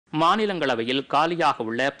மாநிலங்களவையில் காலியாக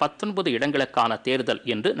உள்ள 19 இடங்களுக்கான தேர்தல்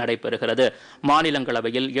இன்று நடைபெறுகிறது.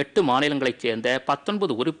 மாநிலங்களவையில் 8 மாநிலங்களைச் சேர்ந்த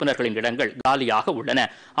 19 உறுப்பினர்களின் இடங்கள் காலியாக உள்ளன.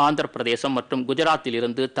 ஆந்திர பிரதேசம் மற்றும் குஜராத்தில்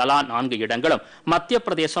இருந்து தலா 4 இடங்களும், மத்திய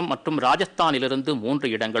பிரதேசம் மற்றும் ராஜஸ்தானிலிருந்து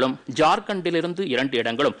 3 இடங்களும், ஜார்க்கண்டிலிருந்து 2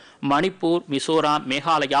 இடங்களும், மணிப்பூர், மிசோராம்,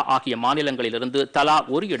 மேகாலயா ஆகிய மாநிலங்களிலிருந்து தலா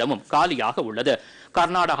 1 இடமும் காலியாக உள்ளது.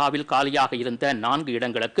 கர்நாடகாவில் காலியாக இருந்த 4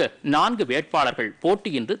 இடங்களுக்கு 4 வேட்பாளர்கள்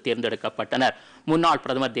போட்டியின்றி தேர்ந்தெடுக்கப்பட்டனர். முன்னாள்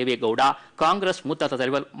பிரதமர் தேவேகவுடா, காங்கிரஸ் மூத்த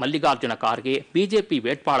தலைவர் மல்லிகார்ஜுன கார்கே, பிஜேபி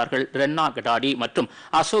வேட்பாளர்கள் ரென்னா கடாடி மற்றும்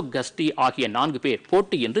அசோக் கஸ்டி ஆகிய 4 பேர்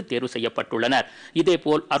போட்டியின்றி தேர்வு செய்யப்பட்டுள்ளனர்.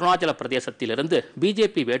 இதேபோல் அருணாச்சல பிரதேசத்திலிருந்து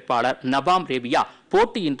பிஜேபி வேட்பாளர் நபாம் ரேபியா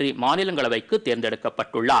போட்டியின்றி மாநிலங்களவைக்கு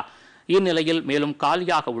தேர்ந்தெடுக்கப்பட்டுள்ளார். இந்நிலையில் மேலும்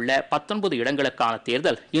காலியாக உள்ள 19 இடங்களுக்கான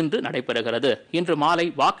தேர்தல் இன்று நடைபெறுகிறது. இன்று மாலை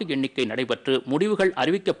வாக்கு எண்ணிக்கை நடைபெற்று முடிவுகள்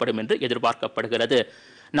அறிவிக்கப்படும் என்று எதிர்பார்க்கப்படுகிறது.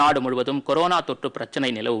 நாடு முழுவதும் கொரோனா தொற்று பிரச்சினை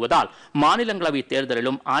நிலவுவதால் மாநிலங்களவை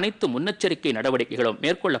தேர்தலிலும் அனைத்து முன்னெச்சரிக்கை நடவடிக்கைகளும்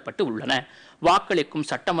மேற்கொள்ளப்பட்டு உள்ளன. வாக்களிக்கும்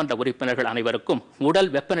சட்டமன்ற உறுப்பினர்கள் அனைவருக்கும் உடல்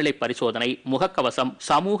வெப்பநிலை பரிசோதனை, முகக்கவசம்,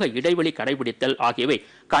 சமூக இடைவெளி கடைபிடித்தல் ஆகியவை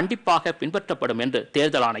கண்டிப்பாக பின்பற்றப்படும் என்று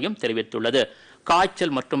தேர்தல் ஆணையம் தெரிவித்துள்ளது.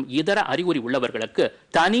 காய்ச்சல் மற்றும் இதர அறிகுறி உள்ளவர்களுக்கு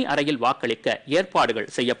தனி அறையில் வாக்களிக்க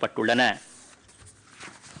ஏற்பாடுகள் செய்யப்பட்டுள்ளன.